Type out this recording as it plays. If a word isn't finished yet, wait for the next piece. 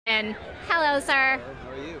And hello, sir.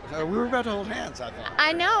 How are you? We were about to hold hands, I thought.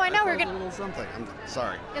 I know. We're gonna a little something. I'm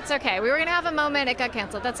sorry. It's okay. We were gonna have a moment. It got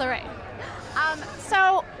canceled. That's all right.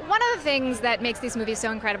 So one of the things that makes these movies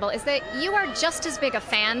so incredible is that you are just as big a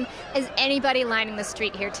fan as anybody lining the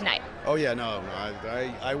street here tonight. Oh yeah, no,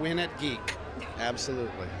 I win at geek.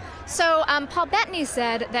 Absolutely. So Paul Bettany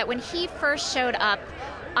said that when he first showed up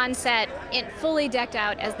on set, fully decked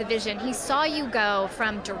out as the Vision, he saw you go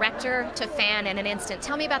from director to fan in an instant.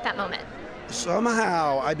 Tell me about that moment.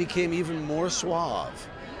 Somehow I became even more suave,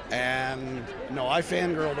 and no, I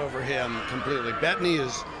fangirled over him completely. Bettany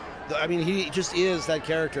is, I mean, he just is that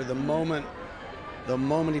character. The moment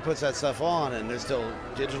he puts that stuff on, and there's still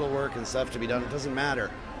digital work and stuff to be done, it doesn't matter.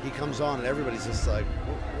 He comes on and everybody's just like,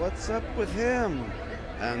 what's up with him?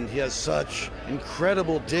 And he has such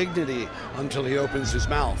incredible dignity until he opens his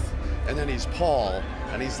mouth. And then he's Paul,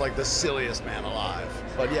 and he's like the silliest man alive.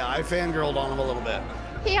 But yeah, I fangirled on him a little bit.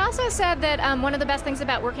 He also said that one of the best things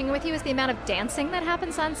about working with you is the amount of dancing that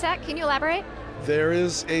happens on set. Can you elaborate? There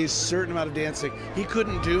is a certain amount of dancing. He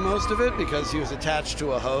couldn't do most of it because he was attached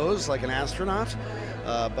to a hose like an astronaut.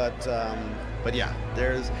 But yeah,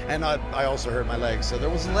 and I also hurt my leg, so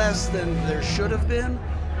there was less than there should have been.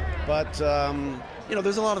 But you know,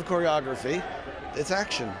 there's a lot of choreography. It's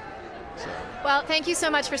action. So. Well, thank you so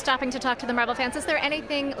much for stopping to talk to the Marvel fans. Is there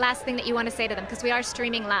last thing that you want to say to them? Because we are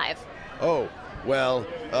streaming live. Oh, well,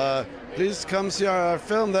 please come see our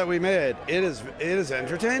film that we made. It is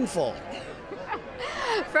entertainful.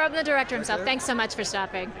 From the director himself, thanks so much for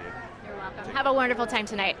stopping. You're welcome. Have a wonderful time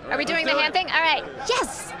tonight. Are we doing the hand thing? All right.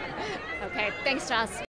 Yes! Okay, thanks, Joss.